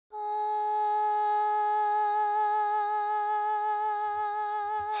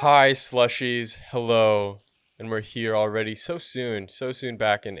Hi, slushies. Hello. And we're here already so soon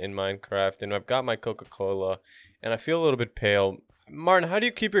back in Minecraft. And I've got my Coca-Cola, and I feel a little bit pale. Martin, how do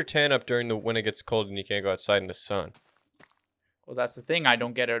you keep your tan up during when it gets cold and you can't go outside in the sun? Well, that's the thing. I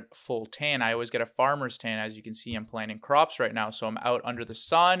don't get a full tan. I always get a farmer's tan. As you can see, I'm planting crops right now. So I'm out under the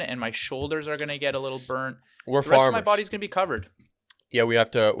sun, and my shoulders are going to get a little burnt. We're the rest farmers. of my body's going to be covered. Yeah, we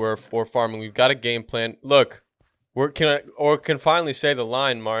have to. We're farming. We've got a game plan. Look, can finally say the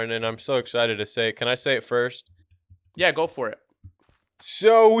line, Martin, and I'm so excited to say it. Can I say it first? Yeah, go for it.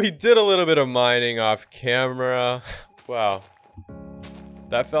 So we did a little bit of mining off camera. Wow.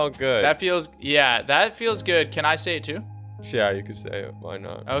 That felt good. That feels good. Can I say it too? Yeah, you could say it. Why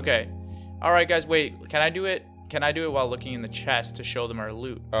not? Okay. All right, guys, wait. Can I do it? Can I do it while looking in the chest to show them our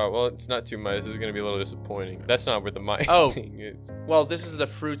loot? Oh, well, it's not too much. This is going to be a little disappointing. That's not where the mining is. Well, this is the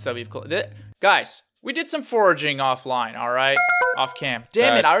fruits that we've... Guys, we did some foraging offline, all right? Off cam.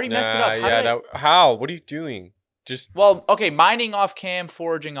 Damn it, I already messed it up. How? What are you doing? Well, okay, mining off cam,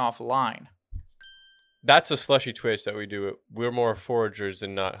 foraging offline. That's a slushy twist that we do. We're more foragers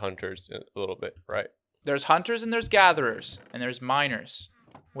and not hunters a little bit, right? There's hunters and there's gatherers and there's miners.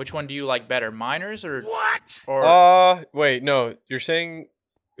 Which one do you like better, miners or what? Or wait, no. You're saying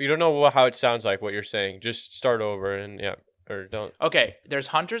you don't know how it sounds like. What you're saying? Just start over and yeah, or don't. Okay, there's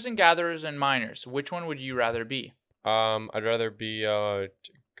hunters and gatherers and miners. Which one would you rather be? I'd rather be a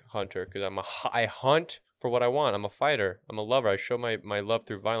hunter because I hunt for what I want. I'm a fighter. I'm a lover. I show my love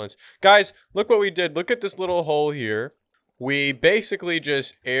through violence. Guys, look what we did. Look at this little hole here. We basically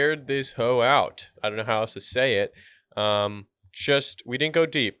just aired this hoe out. I don't know how else to say it. We didn't go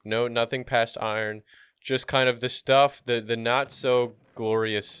deep. No, nothing past iron. Just kind of the stuff, the not so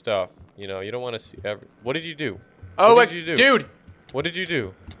glorious stuff. You know, you don't want to see What did you do? Oh, what did you do? Dude. What did you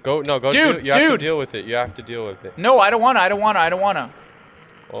do? Go. Dude, you have to deal with it. You have to deal with it. No, I don't wanna.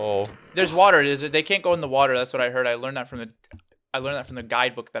 Oh. There's water. They can't go in the water. That's what I heard. I learned that from the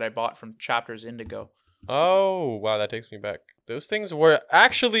guidebook that I bought from Chapters Indigo. Oh, wow, that takes me back. Those things were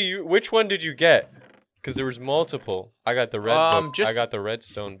actually, which one did you get? Because there was multiple. I got the red book. I got the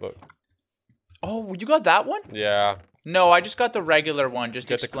redstone book. Oh, you got that one? Yeah. No, I just got the regular one, just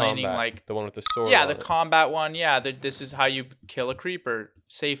explaining like the one with the sword. Yeah, the combat one. Yeah, this is how you kill a creeper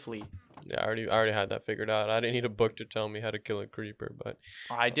safely. Yeah, I already had that figured out. I didn't need a book to tell me how to kill a creeper, but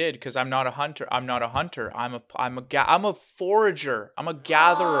I did because I'm not a hunter. I'm a forager. I'm a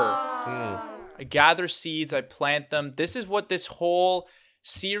gatherer. I gather seeds, I plant them. This is what this whole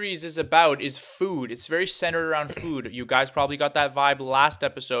series is about, is food. It's very centered around food. You guys probably got that vibe last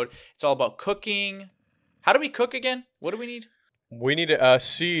episode. It's all about cooking. How do we cook again? What do we need? We need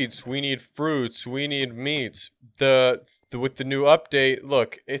seeds, we need fruits, we need meats. With the new update,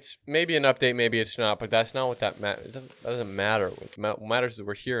 look, it's maybe an update, maybe it's not, but that's not what that matters. It doesn't matter. What matters is that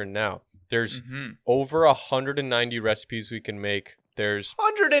we're here and now. There's over 190 recipes we can make. There's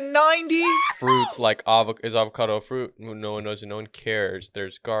 190 fruits like avocado fruit. No one knows and no one cares.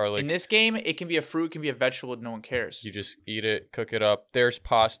 There's garlic. In this game, it can be a fruit, it can be a vegetable, no one cares. You just eat it, cook it up. There's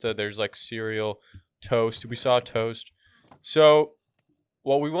pasta. There's like cereal, toast. We saw toast. So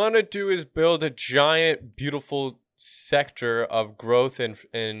what we want to do is build a giant, beautiful sector of growth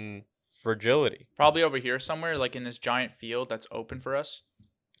and fragility. Probably over here somewhere, like in this giant field that's open for us.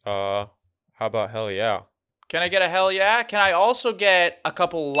 How about hell yeah? Can I get a hell yeah? Can I also get a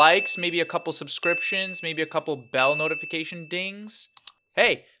couple likes, maybe a couple subscriptions, maybe a couple bell notification dings?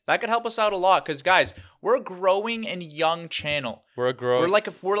 Hey, that could help us out a lot because guys, we're a growing and young channel. We're like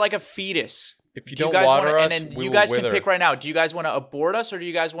a fetus. If you don't water us, and then you guys can pick right now. Do you guys want to abort us or do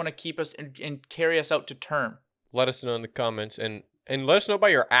you guys want to keep us and carry us out to term? Let us know in the comments and let us know by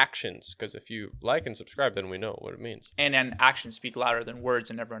your actions because if you like and subscribe, then we know what it means. And actions speak louder than words,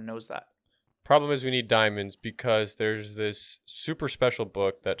 and everyone knows that. Problem is we need diamonds because there's this super special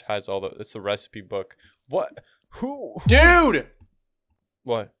book that has it's the recipe book. What? Who? Dude!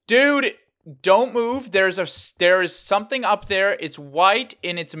 What? Dude, don't move. There is something up there. It's white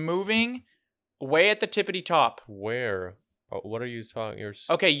and it's moving way at the tippity top. Where? Oh, what are you talking?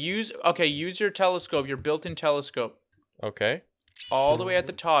 Okay, use your telescope, your built-in telescope. Okay. All the way at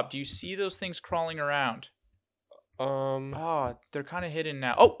the top. Do you see those things crawling around? Oh, they're kind of hidden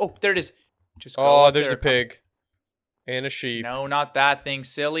now. Oh, there it is. Just there's a pig. And a sheep. No, not that thing,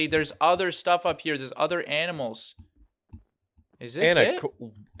 silly. There's other stuff up here. There's other animals. Is this it?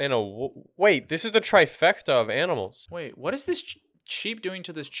 Wait, this is the trifecta of animals. Wait, what is this sheep doing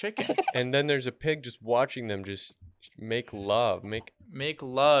to this chicken? And then there's a pig just watching them just make love. Make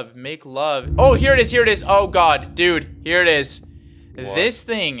love. Oh, here it is. Oh, God. Dude, here it is. What? This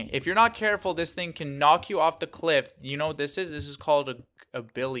thing, if you're not careful, this thing can knock you off the cliff. You know what this is? This is called a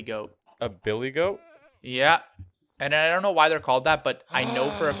billy goat. A billy goat? Yeah. And I don't know why they're called that, but I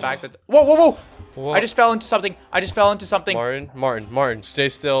know for a fact that... Whoa, whoa, whoa! What? I just fell into something. Martin, stay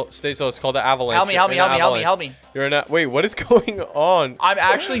still. Stay still. It's called the avalanche. Help me. You're in a... Wait, what is going on? I'm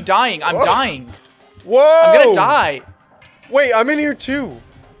actually dying. I'm dying. Whoa! I'm gonna die. Wait, I'm in here too.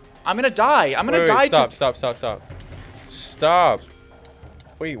 I'm gonna die. I'm gonna die. Stop.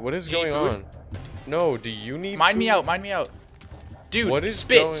 Wait, what is Do you need going food? on? No, do you need Mind food? me out. Dude, What is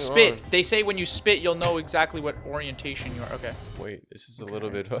going spit. on? They say when you spit, you'll know exactly what orientation you are. Okay. Wait, this is a little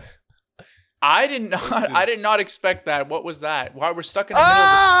bit... I did not expect that. What was that? Why we're stuck in the middle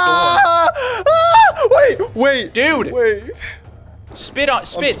of a storm. Wait, Dude. Wait. Spit.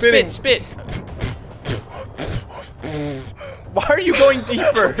 spitting. Why are you going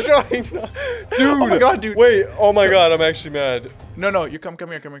deeper? Dude. Oh my god, dude. Wait, oh my god, I'm actually mad. No, you come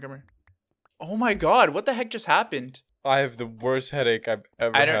here. Oh my god, what the heck just happened? I have the worst headache I've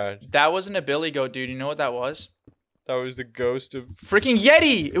ever had. That wasn't a billy goat, dude. You know what that was? That was the ghost of... Freaking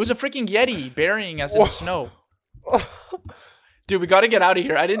Yeti! It was a freaking Yeti burying us in the snow. Dude, we gotta get out of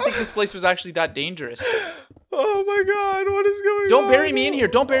here. I didn't think this place was actually that dangerous. Oh my god, what is going on? Don't bury me in here.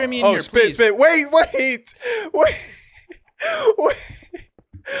 Don't bury me in here, please. Spit. Wait.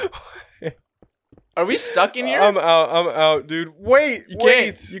 Are we stuck in here? I'm out, dude. Wait. You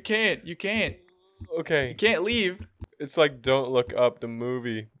can't. Okay. You can't leave. It's like Don't Look Up, the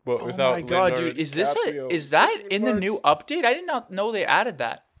movie, but without... Oh my god, Leonardo dude. Is DiCaprio. that in the new update? I did not know they added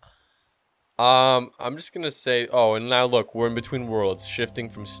that. I'm just gonna say... Oh, and now look, we're in between worlds, shifting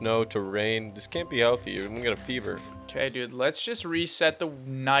from snow to rain. This can't be healthy. You're gonna get a fever. Okay, dude. Let's just reset the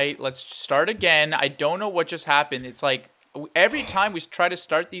night. Let's start again. I don't know what just happened. It's like every time we try to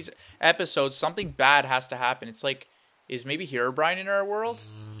start these episodes, something bad has to happen. It's like, is maybe Herobrine in our world?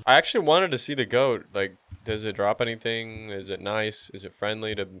 I actually wanted to see the goat. Like, does it drop anything? Is it nice? Is it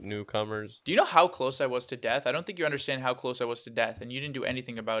friendly to newcomers? Do you know how close I was to death? I don't think you understand how close I was to death, and you didn't do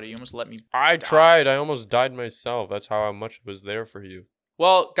anything about it. You almost let me I die. tried. I almost died myself. That's how much it was there for you.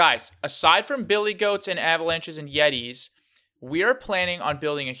 Well, guys, aside from billy goats and avalanches and yetis, we are planning on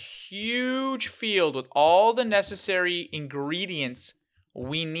building a huge field with all the necessary ingredients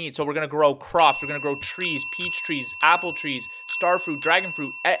we need. So we're going to grow crops. We're going to grow trees, peach trees, apple trees, star fruit, dragon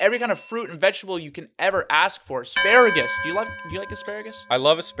fruit, every kind of fruit and vegetable you can ever ask for. Asparagus. Do you like asparagus? I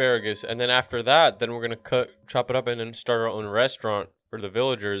love asparagus. And then after that, then we're going to chop it up and then start our own restaurant for the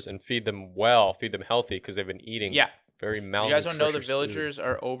villagers and feed them well, feed them healthy because they've been eating very malnutritious. You guys don't know the villagers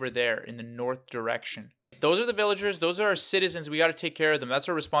are over there in the north direction. Those are the villagers. Those are our citizens. We got to take care of them. That's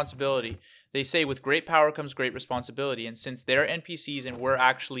our responsibility. They say with great power comes great responsibility. And since they're NPCs and we're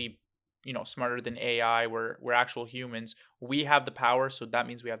actually, you know, smarter than AI, we're actual humans, we have the power. So that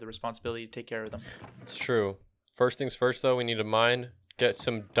means we have the responsibility to take care of them. It's true. First things first, though, we need to mine, get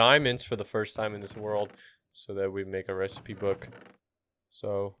some diamonds for the first time in this world so that we make a recipe book.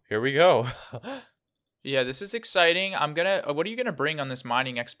 So here we go. Yeah, this is exciting. What are you going to bring on this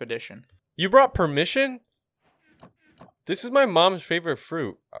mining expedition? You brought permission? This is my mom's favorite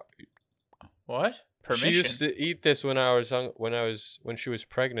fruit. What? Permission? She used to eat this when she was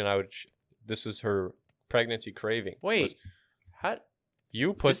pregnant. This was her pregnancy craving. Wait. How?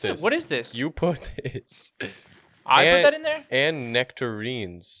 You put this. What is this? You put this. I put that in there? And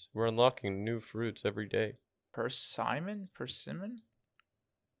nectarines. We're unlocking new fruits every day. Persimmon?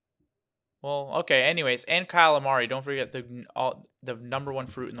 Well, okay. Anyways, and calamari. Don't forget the #1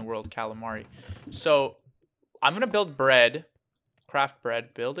 fruit in the world, calamari. So I'm gonna build bread, craft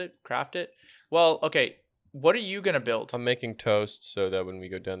bread, build it, craft it. Well, okay. What are you gonna build? I'm making toast so that when we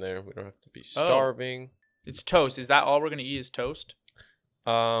go down there, we don't have to be starving. It's toast. Is that all we're gonna eat? Is toast?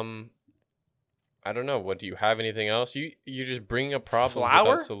 I don't know. What do you have? Anything else? You just bring a problem Flour?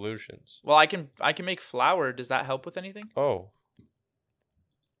 without solutions. Well, I can make flour. Does that help with anything? Oh.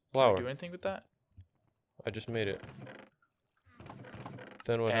 Flour. Can I do anything with that? I just made it.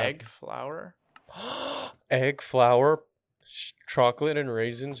 Then what Egg, flour. Egg, flour, chocolate, and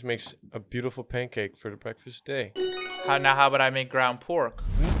raisins makes a beautiful pancake for the breakfast day. How about I make ground pork?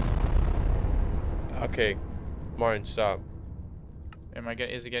 Okay, Martin, stop.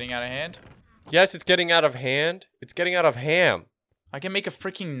 Is it getting out of hand? Yes, it's getting out of hand. It's getting out of ham. I can make a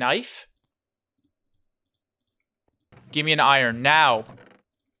freaking knife? Give me an iron now.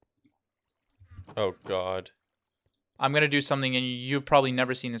 Oh, God. I'm going to do something, and you've probably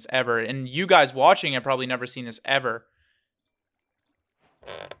never seen this ever. And you guys watching have probably never seen this ever.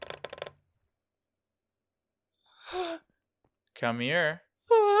 Come here.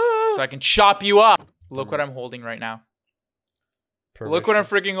 So I can chop you up. Look what I'm holding right now. Permission. Look what I'm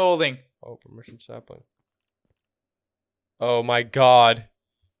freaking holding. Oh, permission sapling. Oh my god.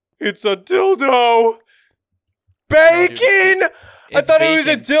 It's a dildo. Bacon! No, I thought it was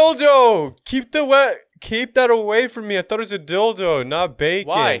a bacon. dildo. Keep that away from me. I thought it was a dildo, not bacon.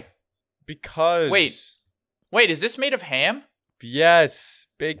 Why? Because Wait, is this made of ham? yes,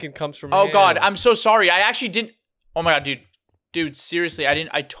 bacon comes from Oh ham. god, I'm so sorry. I actually didn't. Oh my god, dude. Dude, seriously,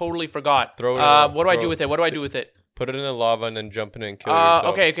 I totally forgot. Throw it what do I do with it? What do I do with it? Put it in the lava and then jump in and kill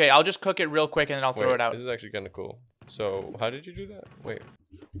yourself. Okay. I'll just cook it real quick and then I'll throw Wait, it out. This is actually kind of cool. So, how did you do that? Wait.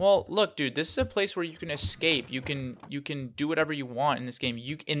 Well, look, dude, this is a place where you can escape. You can do whatever you want in this game.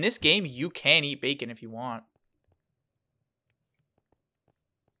 In this game, you can eat bacon if you want.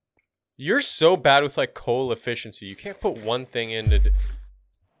 You're so bad with like coal efficiency. You can't put one thing in to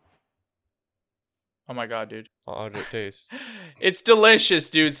Oh my god, dude. how did it taste? It's delicious,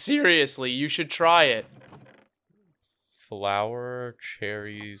 dude. Seriously, you should try it. Flour,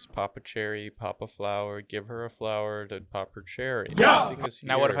 cherries, pop a cherry, pop a flower, give her a flower to pop her cherry. Yeah.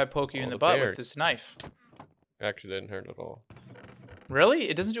 Now what if I poke you in the butt with this knife? Actually didn't hurt at all. Really?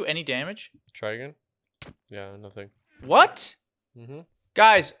 It doesn't do any damage? Try again? Yeah, nothing. What? Mm-hmm.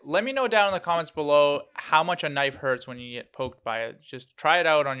 Guys, let me know down in the comments below how much a knife hurts when you get poked by it. Just try it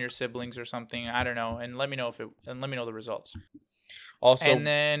out on your siblings or something. I don't know, and let me know let me know the results. Also, And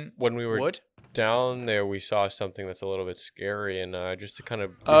then when we were wood? down there, we saw something that's a little bit scary, and just to kind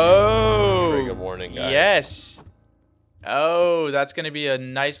of trigger warning, guys. Yes. Oh, that's gonna be a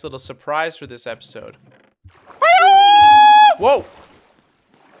nice little surprise for this episode. Whoa.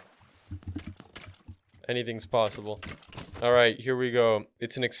 Anything's possible. All right, here we go.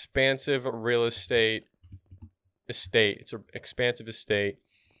 It's an expansive real estate. It's an expansive estate.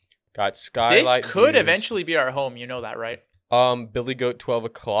 Got skylight. This could views. eventually be our home. You know that, right? Billy Goat 12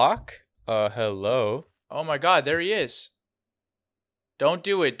 o'clock. Hello. Oh my god, there he is. Don't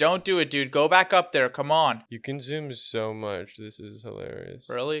do it, dude. Go back up there. Come on. You can zoom so much. This is hilarious.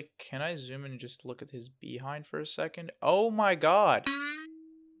 Really? Can I zoom in and just look at his behind for a second? Oh my god.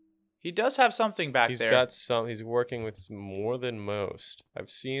 He does have something back there. He's got some. He's working with more than most.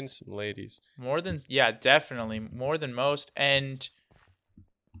 I've seen some ladies. Yeah, definitely. More than most. And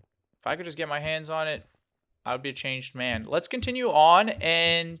if I could just get my hands on it, I would be a changed man. Let's continue on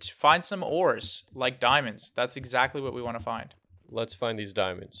and find some ores, like diamonds. That's exactly what we want to find. Let's find these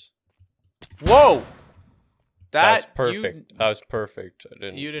diamonds. Whow! That's perfect. That was perfect.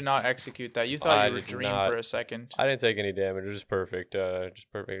 You did not execute that. You thought you were did dreaming not. for a second. I didn't take any damage. It was perfect.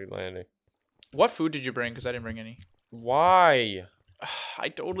 Just perfect landing. What food did you bring? Because I didn't bring any. Why? I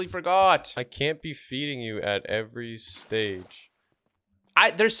totally forgot. I can't be feeding you at every stage.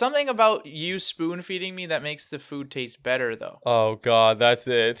 There's something about you spoon feeding me that makes the food taste better, though. Oh God, that's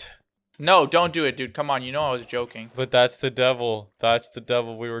it. No, don't do it, dude. Come on, you know I was joking. But that's the devil. That's the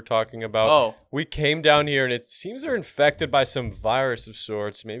devil we were talking about. Oh. We came down here and it seems they're infected by some virus of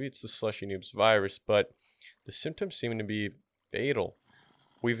sorts. Maybe it's the slushynoobz virus, but the symptoms seem to be fatal.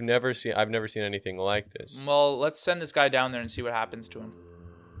 I've never seen anything like this. Well, let's send this guy down there and see what happens to him.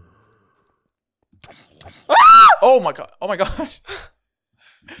 Oh my god. Oh my god.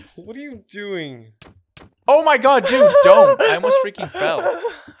 What are you doing? Oh my god, dude, don't. I almost freaking fell.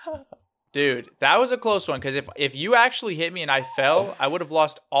 Dude, that was a close one, because if you actually hit me and I fell, I would have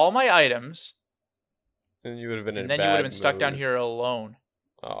lost all my items. And you would have been in a And then bad you would have been stuck mood. down here alone.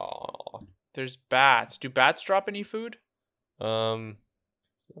 Aw. There's bats. Do bats drop any food?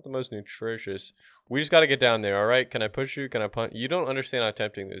 Not the most nutritious. We just got to get down there, all right? Can I push you? Can I punch? You don't understand how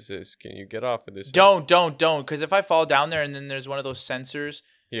tempting this is. Can you get off of this? Don't. Because if I fall down there and then there's one of those sensors,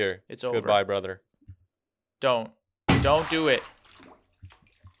 Here. it's over. Goodbye, brother. Don't do it.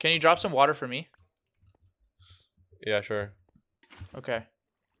 Can you drop some water for me? Yeah, sure. Okay.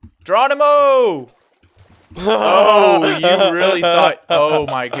 Geronimo! Oh, you really thought... Oh,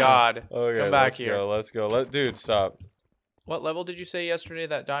 my God. Okay, Come back here. Let's go. Dude, stop. What level did you say yesterday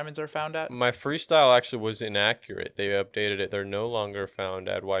that diamonds are found at? My freestyle actually was inaccurate. They updated it. They're no longer found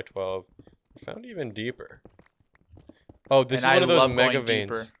at Y12. They're found even deeper. Oh, this is one of those mega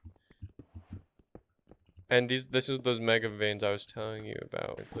veins. Deeper. And this is those mega veins I was telling you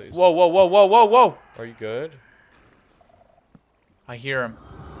about. Please. Whoa. Are you good? I hear him.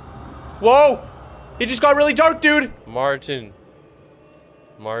 Whoa! It just got really dark, dude! Martin.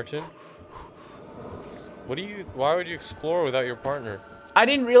 Why would you explore without your partner? I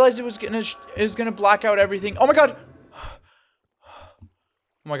didn't realize it was gonna black out everything. Oh my god! Oh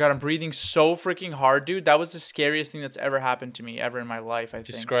my god, I'm breathing so freaking hard, dude. That was the scariest thing that's ever happened to me ever in my life, I think.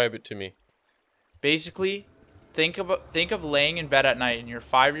 Describe it to me. Basically, think of laying in bed at night and you're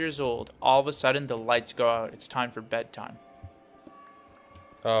 5 years old. All of a sudden, the lights go out. It's time for bedtime.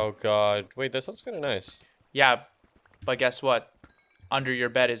 Oh God! Wait, that sounds kind of nice. Yeah, But guess what? Under your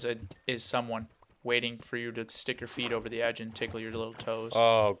bed is someone waiting for you to stick your feet over the edge and tickle your little toes.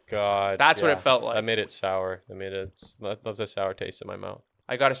 Oh God. That's what it felt like. That made it sour. That made it. Left a sour taste in my mouth.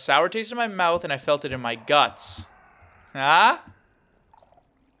 I got a sour taste in my mouth and I felt it in my guts. Huh?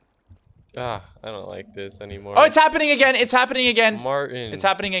 I don't like this anymore. Oh, it's happening again. It's happening again. Martin. It's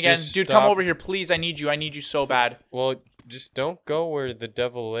happening again. Dude, come over here, please. I need you. I need you so bad. Well, just don't go where the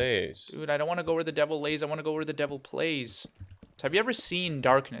devil lays. Dude, I don't want to go where the devil lays. I want to go where the devil plays. Have you ever seen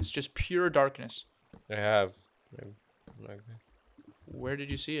darkness? Just pure darkness. I have. Where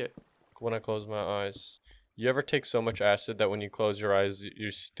did you see it? When I close my eyes. You ever take so much acid that when you close your eyes, you're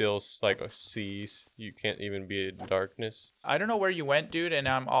still like a seas? You can't even be in darkness. I don't know where you went, dude, and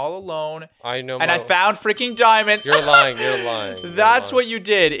I'm all alone. I know. And I found freaking diamonds. You're lying. You're lying. That's what you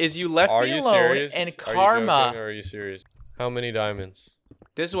did. Is you left me alone. Serious? And karma. Are you joking or are you serious? How many diamonds?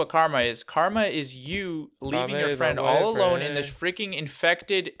 This is what karma is. Karma is you leaving your friend all alone in this freaking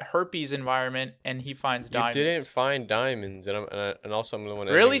infected herpes environment, and he finds diamonds. You didn't find diamonds, and also I'm the one.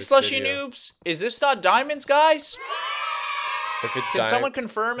 Really, slushy noobs? Is this not diamonds, guys? If it's Can someone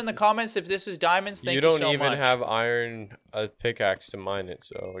confirm in the comments if this is diamonds? Thank you so much. You don't even have iron pickaxe to mine it,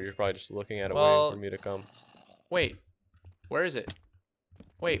 so you're probably just looking at it waiting for me to come. Wait, where is it?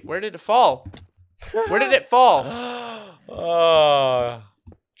 Wait, where did it fall? Where did it fall?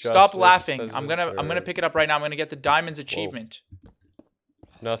 Stop laughing. I'm gonna pick it up right now. I'm gonna get the diamonds achievement. Whoa.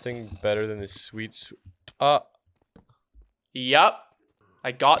 Nothing better than this sweet. Yup.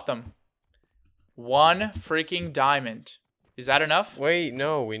 I got them. 1 freaking diamond. Is that enough? Wait,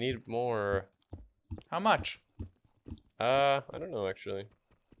 no, we need more. How much? I don't know actually.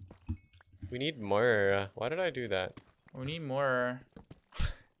 We need more. Why did I do that? We need more.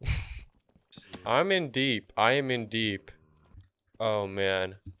 I'm in deep. I am in deep. Oh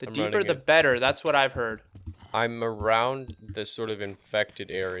man. The deeper the better. That's what I've heard. I'm around this sort of infected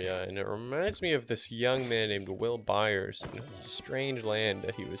area, and it reminds me of this young man named Will Byers and a strange land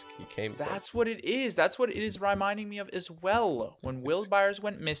that he came from. That's what it is. That's what it is reminding me of as well. When Will Byers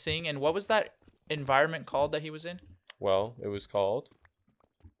went missing, and what was that environment called that he was in? Well, it was called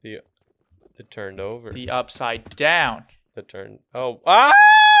the turned over. The upside down. The turn. Oh. Ah!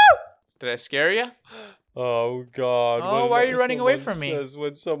 Did I scare you? Oh God! Oh, why are you running away from me?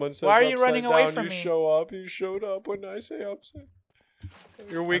 When someone says, why are you running away from me? You show up. You showed up when I say upside.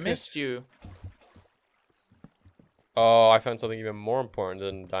 Your weakness. I missed you. Oh, I found something even more important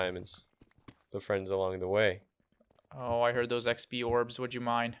than diamonds. The friends along the way. Oh, I heard those XP orbs. Would you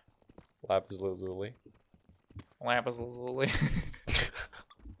mind? Lapis lazuli. Lapis lazuli.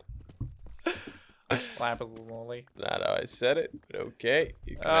 Lapis lazuli. Not how I said it, but okay.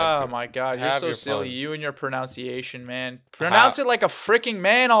 Oh my God, you're so silly. You and your pronunciation, man. Pronounce it like a freaking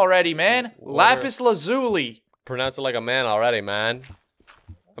man already, man. Lapis lazuli. Pronounce it like a man already, man.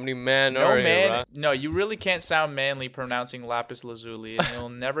 How many men are you? Man. No, you really can't sound manly pronouncing lapis lazuli. And it'll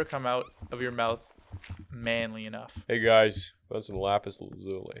never come out of your mouth manly enough. Hey guys, found some lapis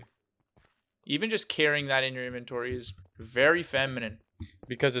lazuli. Even just carrying that in your inventory is very feminine.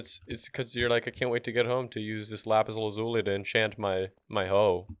 Because it's because you're like, I can't wait to get home to use this lapis lazuli to enchant my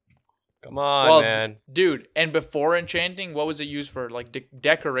hoe. Come on, man. Dude, and before enchanting, what was it used for? Like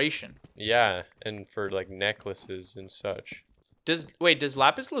decoration. Yeah, and for like necklaces and such. Does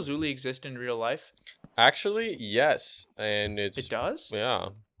lapis lazuli exist in real life? Actually, yes, and it does? Yeah.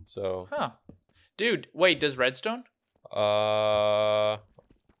 So. Huh. Dude, wait, does redstone? Yeah.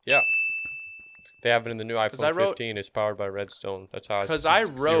 They have it in the new iPhone 15. It's powered by redstone. That's how. Because I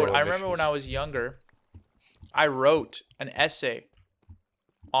remember when I was younger, I wrote an essay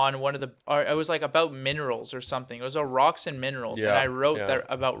on one of the. Or it was like about minerals or something. It was about rocks and minerals, and I wrote that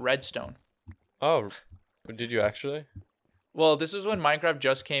about redstone. Oh, did you actually? Well, this was when Minecraft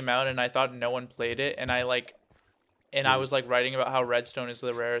just came out, and I thought no one played it, and I was like writing about how redstone is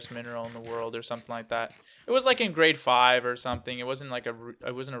the rarest mineral in the world or something like that. It was like in grade 5 or something. It wasn't like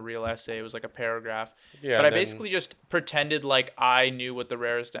it wasn't a real essay. It was like a paragraph. Yeah. But I basically just pretended like I knew what the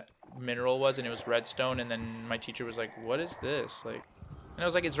rarest mineral was, and it was redstone. And then my teacher was like, "What is this?" Like, and I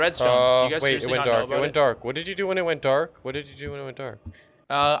was like, "It's redstone." You guys seriously not know about it? It went dark. What did you do when it went dark?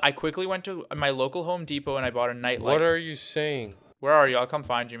 I quickly went to my local Home Depot and I bought a nightlight. What are you saying? Where are you? I'll come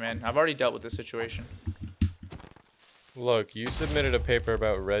find you, man. I've already dealt with this situation. Look, you submitted a paper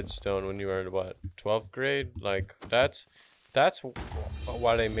about redstone when you were in what, 12th grade? Like that's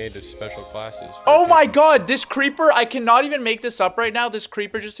why they made the special classes. Oh my God, this creeper, I cannot even make this up right now. This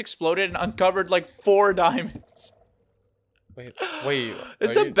creeper just exploded and uncovered like 4 diamonds. Wait.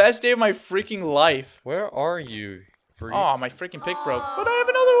 It's the best day of my freaking life. Where are you? Oh, my freaking pick broke. But I have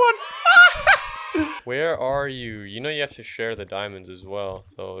another one. Where are you? You know you have to share the diamonds as well,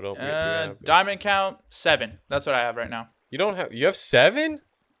 so don't get too happy. Diamond count 7. That's what I have right now. You don't have. You have 7?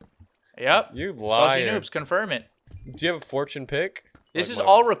 Yep. You Slushy liar. Noobz, confirm it. Do you have a fortune pick? This Like is my-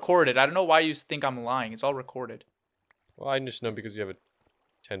 all recorded. I don't know why you think I'm lying. It's all recorded. Well, I just know because you have a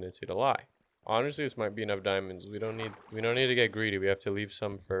tendency to lie. Honestly, this might be enough diamonds. We don't need to get greedy. We have to leave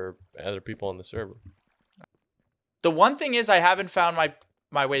some for other people on the server. The one thing is I haven't found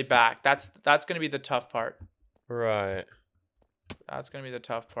my way back. That's gonna be the tough part. Right. That's gonna be the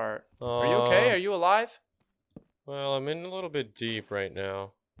tough part. Are you okay? Are you alive? Well, I'm in a little bit deep right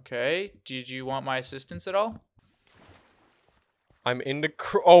now. Okay. Did you want my assistance at all? I'm in the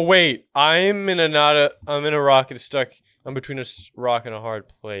oh wait, I'm in a rock. It's stuck. I'm between a rock and a hard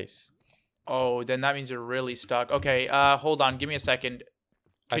place. Oh, then that means you're really stuck. Okay, hold on. Give me a second.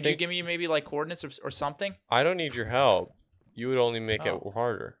 Could you give me maybe like coordinates or something? I don't need your help. You would only make it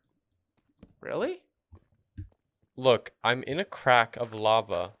harder. Really? Look, I'm in a crack of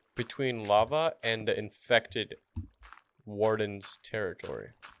lava between lava and the infected warden's territory.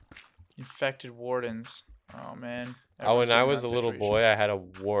 Infected wardens. Oh man. When I was a little boy, I had a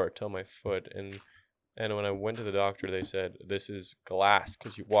wart on my foot, and when I went to the doctor, they said this is glass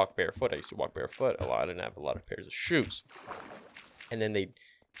because you walk barefoot. I used to walk barefoot a lot. I didn't have a lot of pairs of shoes. And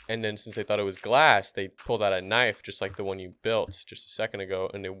then since they thought it was glass, they pulled out a knife just like the one you built just a second ago,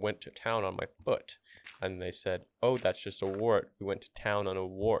 and they went to town on my foot. And they said, "Oh, that's just a wart. We went to town on a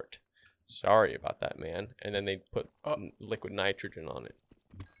wart. Sorry about that, man." And then they put liquid nitrogen on it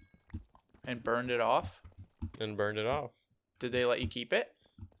and burned it off. and burned it off. Did they let you keep it?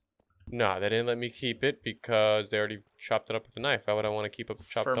 No, they didn't let me keep it because they already chopped it up with a knife. Why would I want to keep a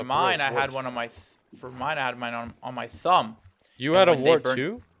chopped up? For mine, I had one on my. For mine, I had mine on my thumb. You had a wart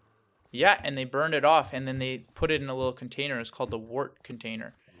too? Yeah, and they burned it off, and then they put it in a little container. It's called the wart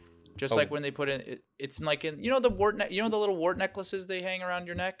container. Just like when they put it, it's like in the wart, the little wart necklaces they hang around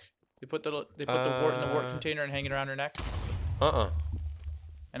your neck. They put the wart in the wart container and hang it around your neck.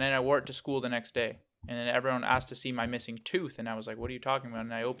 And then I wore it to school the next day, and then everyone asked to see my missing tooth, and I was like, "What are you talking about?"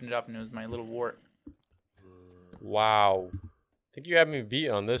 And I opened it up, and it was my little wart. Wow, I think you had me beat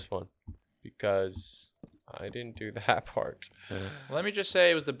on this one because I didn't do that part. Let me just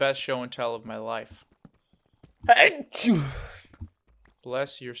say, it was the best show and tell of my life.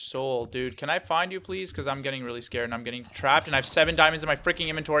 Bless your soul, dude. Can I find you, please? Because I'm getting really scared and I'm getting trapped and I have 7 diamonds in my freaking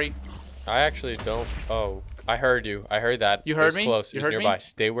inventory. I actually don't. Oh, I heard you. I heard that. You heard me? Close. You heard nearby. me?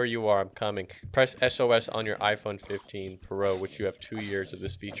 Stay where you are. I'm coming. Press SOS on your iPhone 15 Pro, which you have 2 years of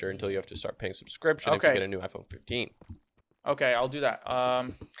this feature until you have to start paying subscription if you get a new iPhone 15. Okay, I'll do that.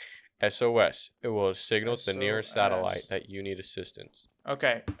 SOS. It will signal to the nearest satellite that you need assistance.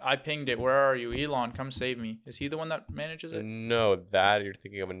 Okay, I pinged it. Where are you? Elon, come save me. Is he the one that manages it? No, that you're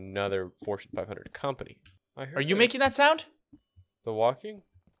thinking of another Fortune 500 company. Are you making that sound? The walking?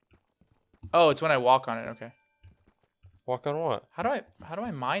 Oh, it's when I walk on it. Okay. Walk on what? How do I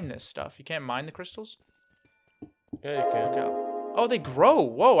mine this stuff? You can't mine the crystals? Yeah, you can. Okay. Oh, they grow.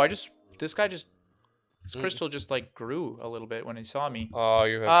 Whoa, this crystal just like grew a little bit when he saw me. Oh,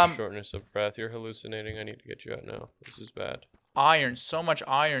 you have shortness of breath. You're hallucinating. I need to get you out now. This is bad. Iron, so much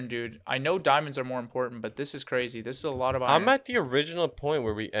iron, dude. I know diamonds are more important, but this is crazy. This is a lot of iron. I'm at the original point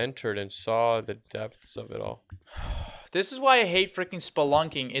where we entered and saw the depths of it all. This is why I hate freaking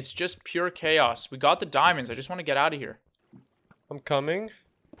spelunking. It's just pure chaos. We got the diamonds. I just want to get out of here. I'm coming.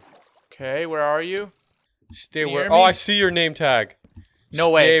 Okay, where are you? Stay where... Oh, I see your name tag. No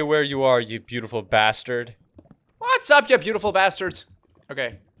way. Stay where you are, you beautiful bastard. What's up, you beautiful bastards?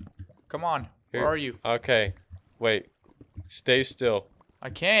 Okay. Come on. Where are you? Okay. Wait. Stay still. I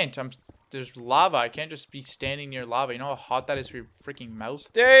can't. There's lava. I can't just be standing near lava. You know how hot that is for your freaking mouth?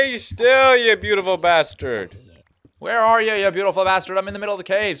 Stay still, you beautiful bastard. Where are you, you beautiful bastard? I'm in the middle of the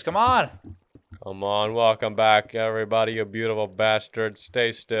caves. Come on. Come on. Welcome back, everybody, you beautiful bastard.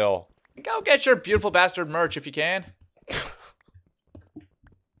 Stay still. Go get your beautiful bastard merch if you can.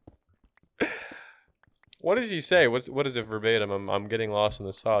 What does he say? What is it verbatim? I'm getting lost in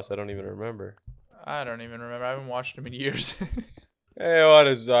the sauce. I don't even remember. I don't even remember. I haven't watched him in years. Hey, what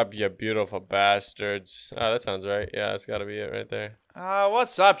is up, you beautiful bastards? Oh, that sounds right. Yeah, that's got to be it right there.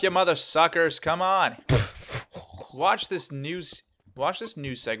 What's up, you mother suckers? Come on. Watch this news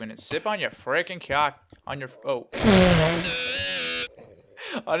segment and sip on your freaking cock on your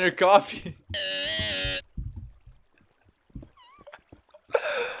on your coffee.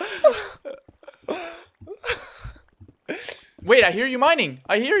 Wait, I hear you mining.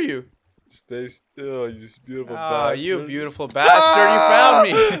 I hear you. Stay still, you beautiful bastard. Oh, you beautiful bastard. You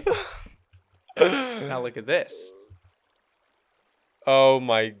found me. Now look at this. Oh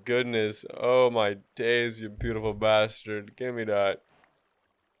my goodness. Oh my days, you beautiful bastard. Give me that.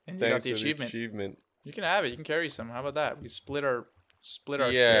 And you got Thanks the for the achievement. achievement. You can have it. You can carry some. How about that? We split our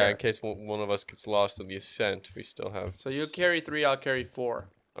Yeah, share. in case one of us gets lost on the ascent, we still have. So you'll carry 3, I'll carry 4.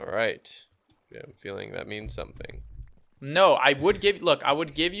 All right. Yeah, I'm feeling that means something. No, I would give. Look, I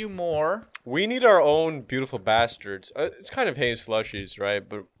would give you more. We need our own beautiful bastards. It's kind of hey slushies, right?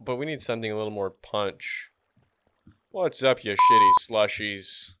 But we need something a little more punch. What's up, you shitty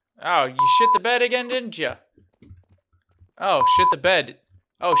slushies? Oh, you shit the bed again, didn't you? Oh, shit the bed.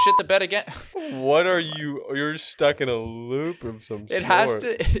 Oh, shit the bed again. What are you? You're stuck in a loop of some sort. It has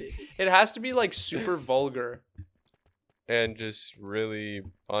to. It has to be like super vulgar. And just really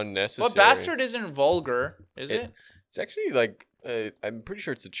unnecessary. But bastard isn't vulgar, is it? It's actually like I'm pretty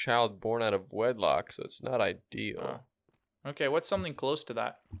sure it's a child born out of wedlock, so it's not ideal. Oh. Okay, what's something close to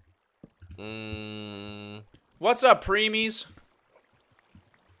that? Mm. What's up, premies?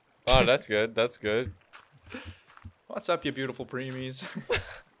 Oh, that's good. That's good. What's up, you beautiful preemies?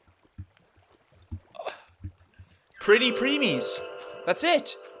 Pretty preemies. That's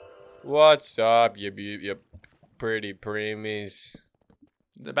it. What's up, you pretty preemies?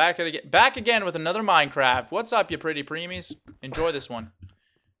 Back again with another Minecraft. What's up, you pretty preemies? Enjoy this one.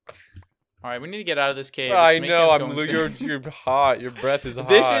 All right, we need to get out of this cave. I know. You're hot. Your breath is hot.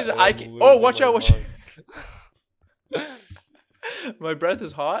 This is Oh, watch out! Watch. My breath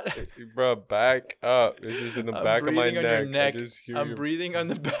is hot. Bro, back up. It's just in the back of my neck. I'm breathing on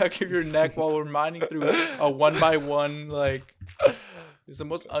the back of your neck while we're mining through a 1x1. Like, it's the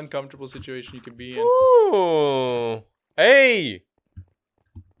most uncomfortable situation you can be in. Ooh. Hey.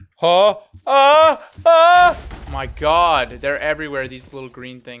 Huh? My God, they're everywhere. These little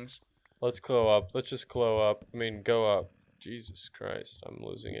green things. Let's glow up. Let's just glow up. I mean, go up. Jesus Christ, I'm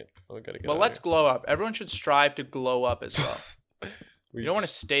losing it. Oh, we gotta get. Well, let's glow up. Everyone should strive to glow up as well. You don't want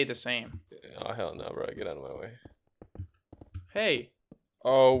to stay the same. Oh hell no, bro! Get out of my way. Hey.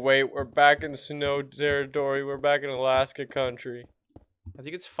 Oh wait, we're back in snow territory. We're back in Alaska country. I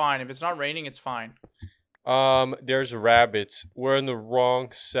think it's fine. If it's not raining, it's fine. There's rabbits. We're in the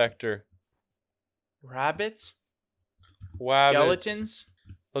wrong sector. Rabbits? Wabbits. Skeletons?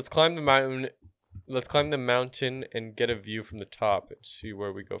 Let's climb the mountain. Let's climb the mountain and get a view from the top and see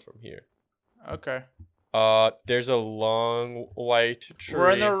where we go from here. Okay. There's a long white tree.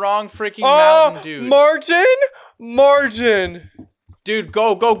 We're in the wrong freaking mountain, dude. Martin! Dude,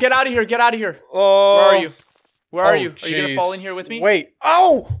 go, get out of here, get out of here. Oh. Where are you? Where are you? Are Geez. you gonna fall in here with me? Wait,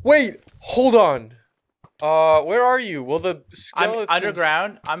 hold on. Where are you? Well, the skeletons... I'm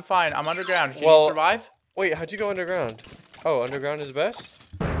underground. I'm fine. I'm underground. Can you survive? Wait, how'd you go underground? Oh, underground is best?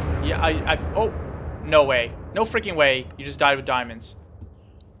 Yeah, oh, no way. No freaking way. You just died with diamonds.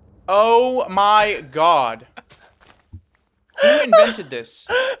 Oh my God. Who invented this?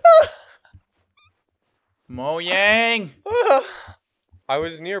 Mojang. I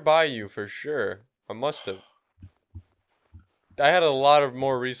was nearby you for sure. I must have. I had a lot of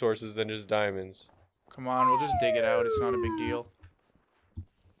more resources than just diamonds. Come on, we'll just dig it out. It's not a big deal.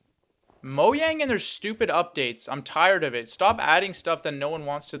 Mojang and their stupid updates. I'm tired of it. Stop adding stuff that no one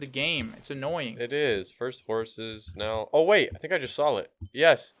wants to the game. It's annoying. It is. First horses, now... Oh, wait. I think I just saw it.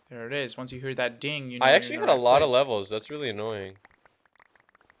 Yes. There it is. Once you hear that ding, you know I actually had a lot of levels. That's really annoying.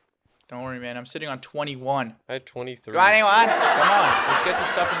 Don't worry, man. I'm sitting on 21. I had 23. 21? Come on. Let's get this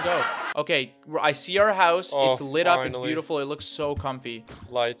stuff and go. Okay, I see our house. Oh, it's lit up. It's finally. beautiful. It looks so comfy.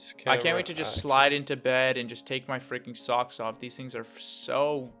 Lights, camera, I can't wait to just slide into bed and just take my freaking socks off. These things are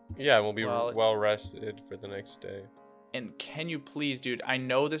so... Yeah, we'll be well rested for the next day. And can you please, dude, I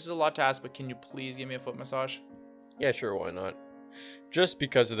know this is a lot to ask, but can you please give me a foot massage? Yeah, sure, why not? Just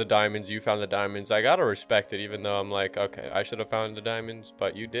because of the diamonds, you found the diamonds. I gotta respect it, even though I'm like, okay, I should have found the diamonds,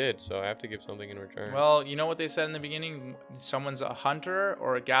 but you did, so I have to give something in return. Well, you know what they said in the beginning? Someone's a hunter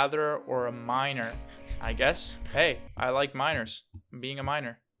or a gatherer or a miner. I guess. Hey, I like miners. I'm being a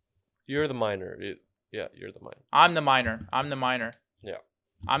miner. You're the miner. Yeah, you're the miner. I'm the miner. I'm the miner. Yeah.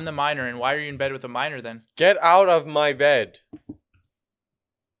 I'm the miner, and why are you in bed with a miner then? Get out of my bed.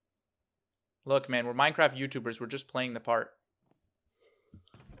 Look, man, we're Minecraft YouTubers. We're just playing the part.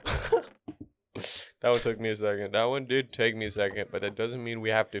 That one took me a second. That one did take me a second, but that doesn't mean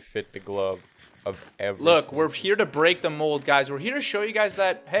we have to fit the glove of every... Look, we're here to break the mold, guys. We're here to show you guys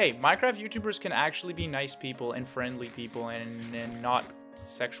that, hey, Minecraft YouTubers can actually be nice people and friendly people and not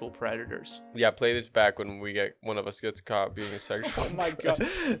sexual predators. Yeah, play this back when one of us gets caught being a sexual... Oh my God.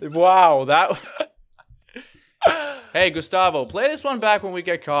 Wow, that... Hey, Gustavo, play this one back when we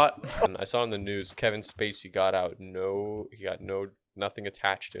get caught. I saw in the news, Kevin Spacey got out. He got nothing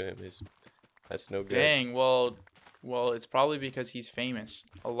attached to him. That's no good. Dang, well, Well, it's probably because he's famous.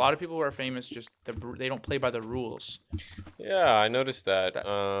 A lot of people who are famous they don't play by the rules. Yeah, I noticed that.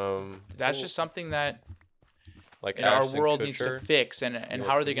 That's just something that like our Ashton world needs to Kutcher. fix. And You're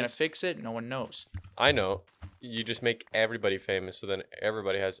how are they going to famous? fix it? No one knows. I know. You just make everybody famous, so then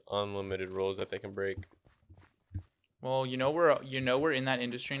everybody has unlimited rules that they can break. Well, we're in that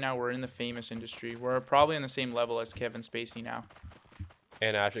industry now. We're in the famous industry. We're probably on the same level as Kevin Spacey now.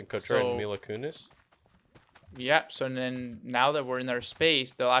 And Ashton Kutcher and Mila Kunis. Yeah, so then now that we're in their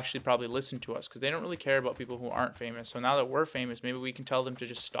space, they'll actually probably listen to us because they don't really care about people who aren't famous. So now that we're famous, maybe we can tell them to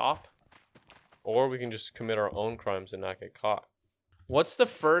just stop. Or we can just commit our own crimes and not get caught. What's the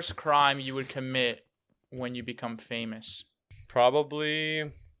first crime you would commit when you become famous? Probably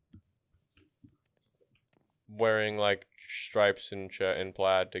wearing like stripes and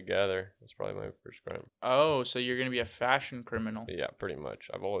plaid together. That's probably my first crime. Oh, so you're going to be a fashion criminal. Yeah, pretty much.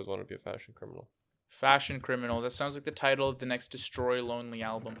 I've always wanted to be a fashion criminal. Fashion criminal. That sounds like the title of the next Destroy Lonely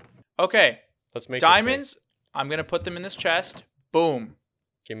album. Okay. Let's make diamonds. I'm going to put them in this chest. Boom.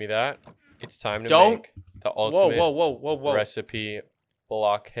 Give me that. It's time to make the ultimate whoa. recipe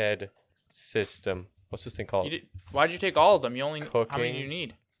blockhead system. What's this thing called? Why did you take all of them? You only Cooking. How many do you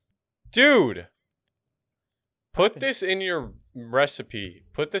need? Dude, put this in your recipe.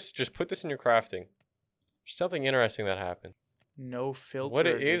 Just put this in your crafting. There's something interesting that happened. No filter. What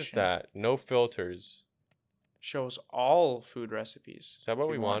is that? No filters. Shows all food recipes. Is that what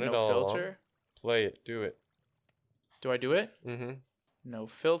we wanted no all filter? along? Play it. Do it. Do I do it? Mm-hmm. No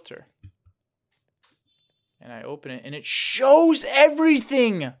filter. And I open it, and it shows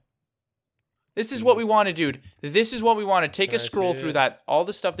everything. This is what we wanted, dude. This is what we wanted. Take a scroll through that. All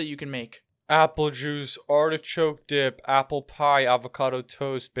the stuff that you can make. Apple juice, artichoke dip, apple pie, avocado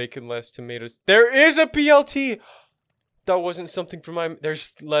toast, bacon, lettuce, tomatoes. There is a BLT. That wasn't something for my...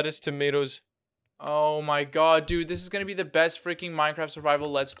 There's lettuce, tomatoes. Oh my god, dude. This is going to be the best freaking Minecraft survival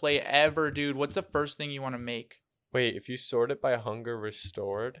Let's Play ever, dude. What's the first thing you want to make? Wait, if you sort it by hunger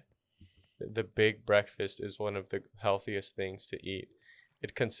restored, the big breakfast is one of the healthiest things to eat.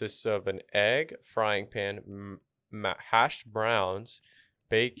 It consists of an egg, frying pan, hashed browns,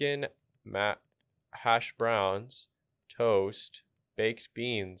 bacon, hash browns, toast, baked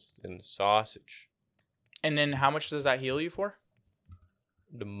beans, and sausage. And then how much does that heal you for?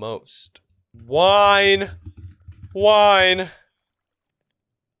 The most. Wine. Wine.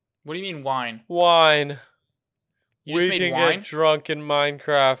 What do you mean wine? Wine. You just made wine? Get drunk in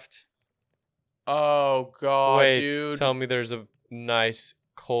Minecraft. Oh god, Wait, dude. Tell me there's a nice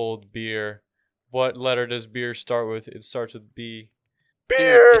cold beer. What letter does beer start with? It starts with B.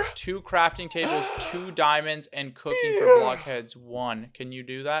 Beer! Dude, it's 2 crafting tables, 2 diamonds, and cooking for blockheads 1. Can you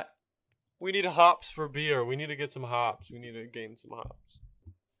do that? We need hops for beer. We need to get some hops. We need to gain some hops.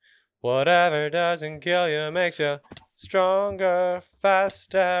 Whatever doesn't kill you makes you stronger,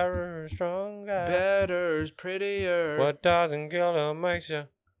 faster, stronger. Better's prettier. What doesn't kill you makes you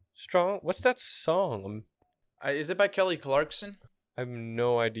strong. What's that song? Is it by Kelly Clarkson? I have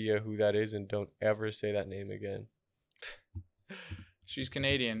no idea who that is, and don't ever say that name again. She's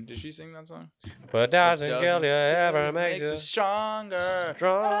Canadian. Did she sing that song? What doesn't kill you ever makes you stronger.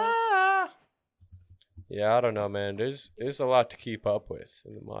 strong. Ah. Yeah, I don't know, man. There's a lot to keep up with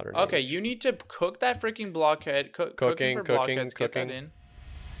in the modern Okay, age. you need to cook that freaking blockhead. Cooking for blockheads. Get that in.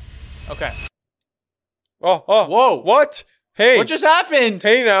 Okay. Oh, Whoa. What? Hey. What just happened?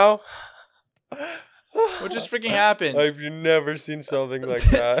 Hey now. What just freaking happened? I've never seen something like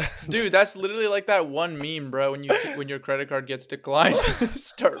that. Dude, that's literally like that one meme, bro. When your credit card gets declined,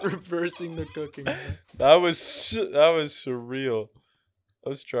 start reversing the cooking. That was surreal.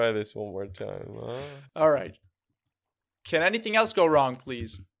 Let's try this one more time. All right. Can anything else go wrong,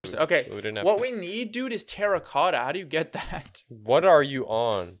 please? Okay. What we need, dude, is terracotta. How do you get that? What are you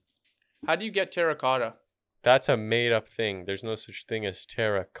on? How do you get terracotta? That's a made-up thing. There's no such thing as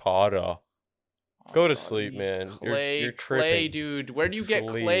terracotta. Go to sleep, man. Clay, you're tripping. Clay, dude. Where do you get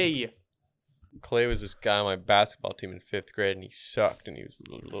clay? Clay was this guy on my basketball team in 5th grade, and he sucked, and he was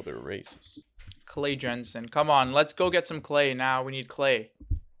a little bit racist. Clay Jensen. Come on, let's go get some clay now. We need clay.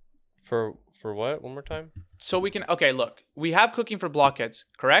 For what? One more time? So we can... Okay, look. We have cooking for blockheads,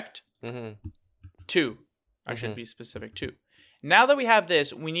 correct? Mm-hmm. 2. I should be specific. 2. Now that we have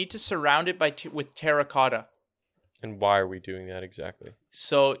this, we need to surround it with terracotta. And why are we doing that exactly?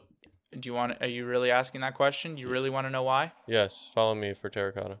 So... Are you really asking that question? You really want to know why? Yes, follow me for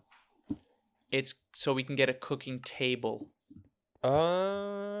terracotta. It's so we can get a cooking table.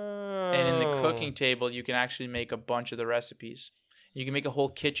 Oh. And in the cooking table, you can actually make a bunch of the recipes. You can make a whole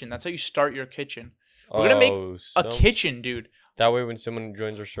kitchen. That's how you start your kitchen. We're going to make a kitchen, dude. That way when someone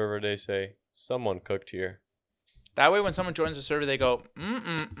joins our server, they say, someone cooked here. That way, when someone joins the server, they go,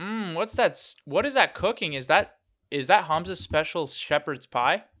 what's that? What is that cooking? Is that Hamza's special shepherd's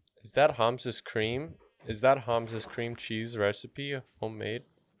pie? Is that Hamza's cream? Is that Hamza's cream cheese recipe homemade?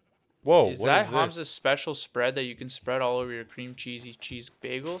 Whoa, Is Hamza's special spread that you can spread all over your cream cheesy cheese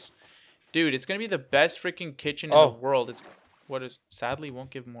bagels? Dude, it's gonna be the best freaking kitchen in the world. It's sadly won't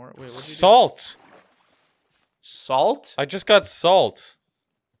give more. Wait, what did you do? Salt. Salt? I just got salt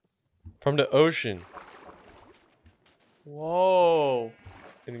from the ocean. Whoa.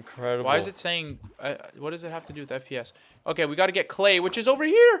 Incredible. Why is it saying, what does it have to do with FPS? Okay, we got to get clay, which is over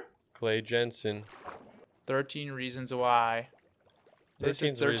here. Clay Jensen. 13 reasons why. This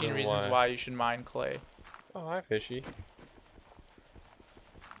is 13 reasons why you should mine clay. Oh, hi, fishy.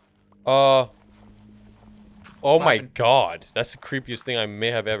 Oh my god. That's the creepiest thing I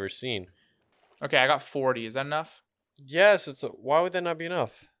may have ever seen. Okay, I got 40. Is that enough? Yes, why would that not be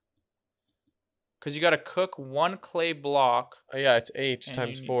enough? Because you got to cook 1 clay block. Oh, yeah, it's 8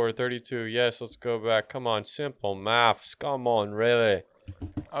 times 4, 32. Yes, let's go back. Come on, simple maths. Come on, really.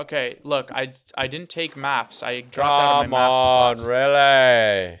 Okay, look, I didn't take maths. I dropped out of my maths class. Come on,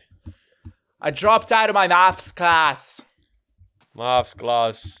 really. I dropped out of my maths class. Maths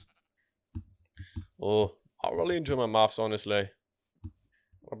class. Oh, I really enjoy my maths, honestly.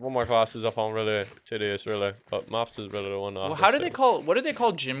 One more classes I found really tedious, really. But maths is really the one. Well, what do they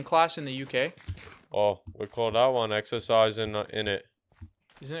call gym class in the UK? Oh, we call that one exercise in it.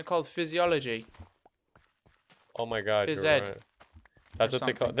 Isn't it called physiology? Oh my god, Phys you're ed. right. That's what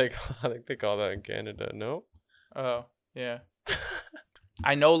they call. I think they call that in Canada. No. Oh yeah.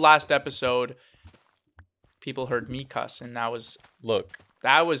 I know. Last episode, people heard me cuss, and that was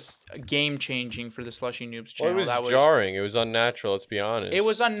game changing for the Slushy Noobz channel. Well, it was jarring. It was unnatural. Let's be honest. It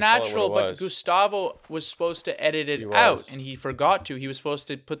was unnatural, but Gustavo was supposed to edit it out, and he forgot to. He was supposed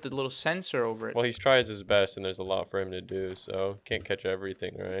to put the little censor over it. Well, he tries his best, and there's a lot for him to do, so can't catch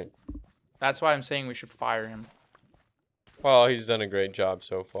everything, right? That's why I'm saying we should fire him. Well, he's done a great job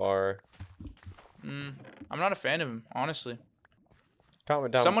so far. I'm not a fan of him, honestly.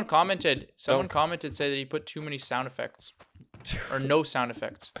 Comment down. Someone commented say that he put too many sound effects. Or no sound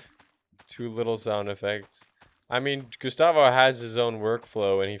effects. Too little sound effects. I mean, Gustavo has his own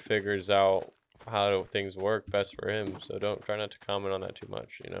workflow, and he figures out how things work best for him. So try not to comment on that too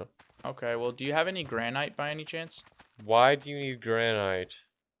much, you know? Okay, well, do you have any granite by any chance? Why do you need granite?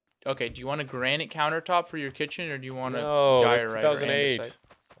 Okay, do you want a granite countertop for your kitchen, or do you want a diorite? 2008.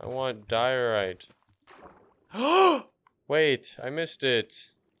 I want diorite. Wait, I missed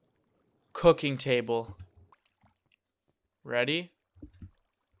it. Cooking table. Ready?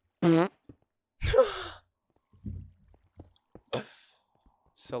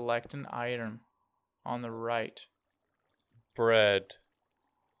 Select an item on the right. Bread.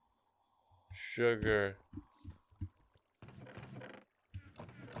 Sugar.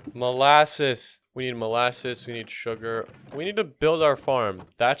 Molasses. We need molasses. We need sugar. We need to build our farm.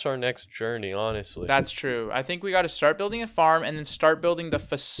 That's our next journey, honestly. That's true. I think we got to start building a farm and then start building the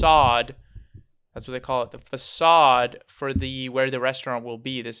facade. That's what they call it. The facade for where the restaurant will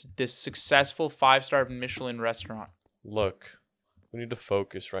be. This successful 5-star Michelin restaurant. Look, we need to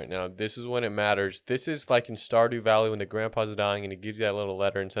focus right now. This is when it matters. This is like in Stardew Valley when the grandpa's dying and he gives you that little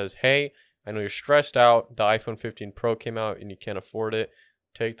letter and says, hey, I know you're stressed out. The iPhone 15 Pro came out and you can't afford it.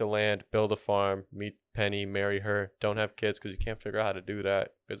 Take the land, build a farm, meet Penny, marry her. Don't have kids because you can't figure out how to do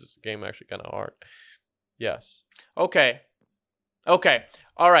that because this game actually kind of hard. Yes. Okay.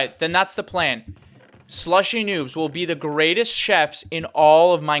 All right. Then that's the plan. Slushy Noobz will be the greatest chefs in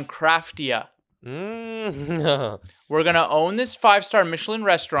all of Minecraftia. We're going to own this 5-star Michelin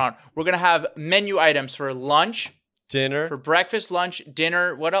restaurant. We're going to have menu items for lunch, dinner, for breakfast, lunch,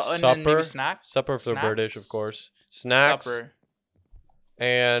 dinner, what else? Supper, and then maybe snack. Supper for the British, of course. Snacks. Supper.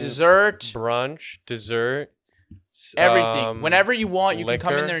 And dessert. Brunch, dessert. Everything. Whenever you want, you liquor, can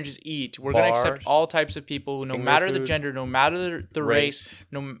come in there and just eat. We're going to accept all types of people, no matter the gender, no matter the race,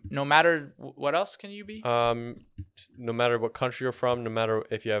 no matter what else can you be? No matter what country you're from, no matter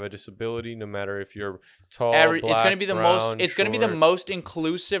if you have a disability, no matter if you're tall, black, it's going to be the brown, it's going to be the most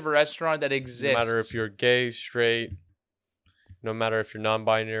inclusive restaurant that exists. No matter if you're gay, straight, no matter if you're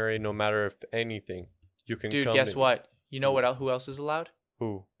non-binary, no matter if anything, you can come. Dude, guess what? You know what? Who else is allowed?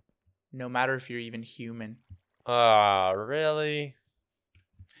 Who? No matter if you're even human. Really?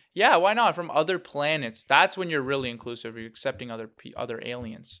 Yeah, why not? From other planets. That's when you're really inclusive. You're accepting other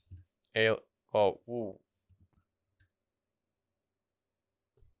aliens. Ooh.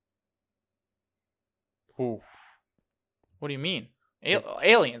 Oof. What do you mean?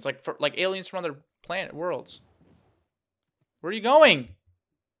 Aliens, like aliens from other planet worlds. Where are you going?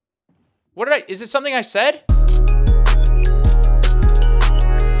 Is it something I said?